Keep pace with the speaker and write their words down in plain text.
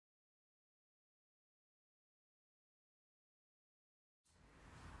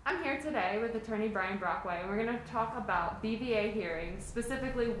I'm here today with attorney Brian Brockway, and we're going to talk about BVA hearings,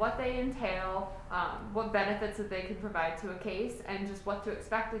 specifically what they entail, what benefits that they could provide to a case, and just what to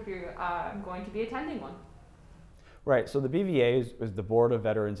expect if you're going to be attending one. Right, so the BVA is the Board of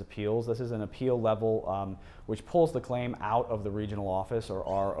Veterans Appeals. This is an appeal level which pulls the claim out of the regional office, or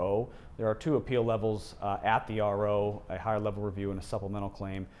RO. There are two appeal levels at the RO, a higher level review and a supplemental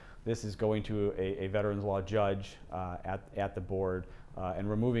claim. This is going to a veterans law judge at the board and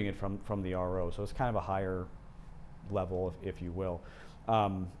removing it from the RO. So it's kind of a higher level, if you will.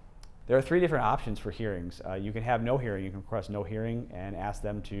 There are three different options for hearings. You can have no hearing. You can request no hearing and ask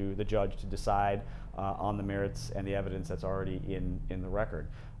the judge to decide on the merits and the evidence that's already in the record.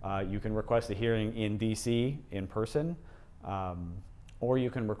 You can request a hearing in DC in person, or you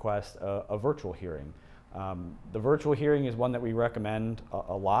can request a virtual hearing. The virtual hearing is one that we recommend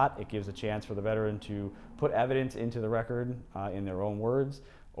a lot. It gives a chance for the veteran to put evidence into the record in their own words,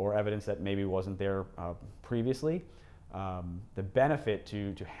 or evidence that maybe wasn't there previously. The benefit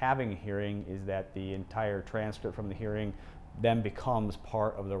to having a hearing is that the entire transcript from the hearing then becomes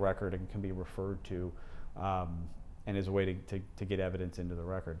part of the record and can be referred to, and is a way to get evidence into the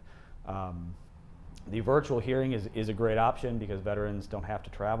record. The virtual hearing is a great option because veterans don't have to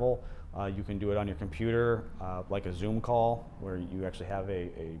travel. You can do it on your computer, like a Zoom call, where you actually have a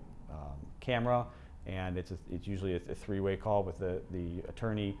camera, and it's usually a three-way call with the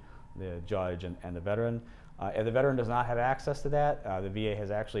attorney, the judge, and the veteran. If the veteran does not have access to that, the VA has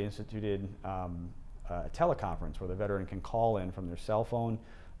actually instituted a teleconference where the veteran can call in from their cell phone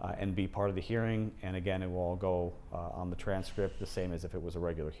and be part of the hearing, and again, it will all go on the transcript the same as if it was a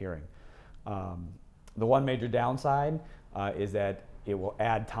regular hearing. The one major downside is that it will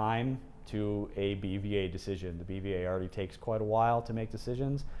add time to a BVA decision. The BVA already takes quite a while to make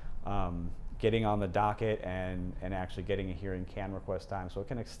decisions. Getting on the docket and actually getting a hearing can request time, so it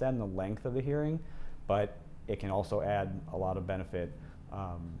can extend the length of the hearing, but it can also add a lot of benefit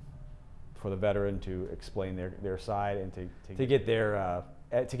for the veteran to explain their side and to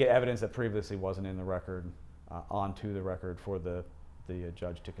get evidence that previously wasn't in the record onto the record for the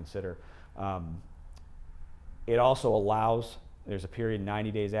judge to consider. It also allows, there's a period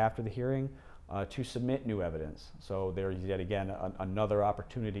 90 days after the hearing to submit new evidence. So there's yet again another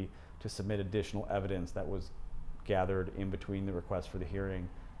opportunity to submit additional evidence that was gathered in between the request for the hearing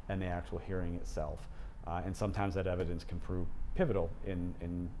and the actual hearing itself. And sometimes that evidence can prove pivotal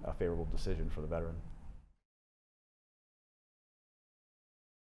in a favorable decision for the veteran.